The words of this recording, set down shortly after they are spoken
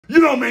You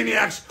know,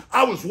 Maniacs,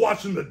 I was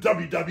watching the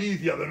WWE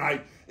the other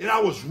night, and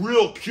I was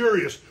real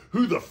curious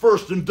who the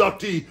first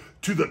inductee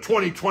to the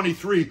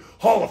 2023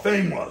 Hall of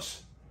Fame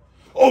was.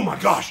 Oh my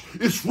gosh,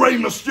 it's Rey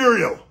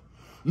Mysterio.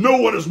 No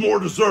one is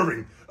more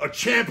deserving. A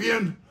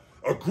champion,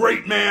 a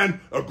great man,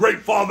 a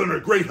great father, and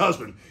a great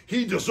husband.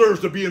 He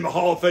deserves to be in the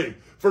Hall of Fame.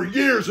 For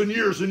years and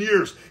years and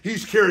years,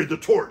 he's carried the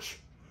torch.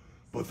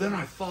 But then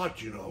I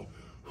thought, you know,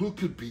 who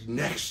could be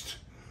next?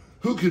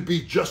 Who could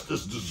be just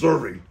as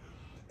deserving?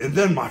 And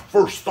then my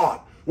first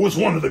thought was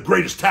one of the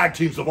greatest tag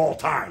teams of all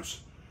times.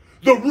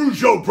 The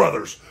Rougeau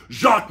brothers,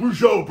 Jacques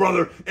Rougeau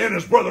brother and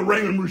his brother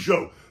Raymond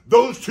Rougeau.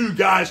 Those two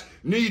guys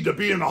need to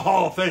be in the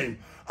Hall of Fame.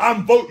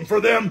 I'm voting for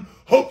them.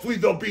 Hopefully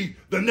they'll be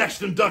the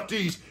next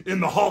inductees in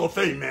the Hall of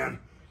Fame, man.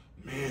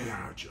 Man,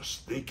 I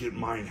just think it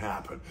might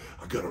happen.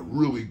 I got a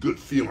really good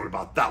feeling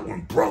about that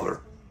one,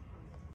 brother.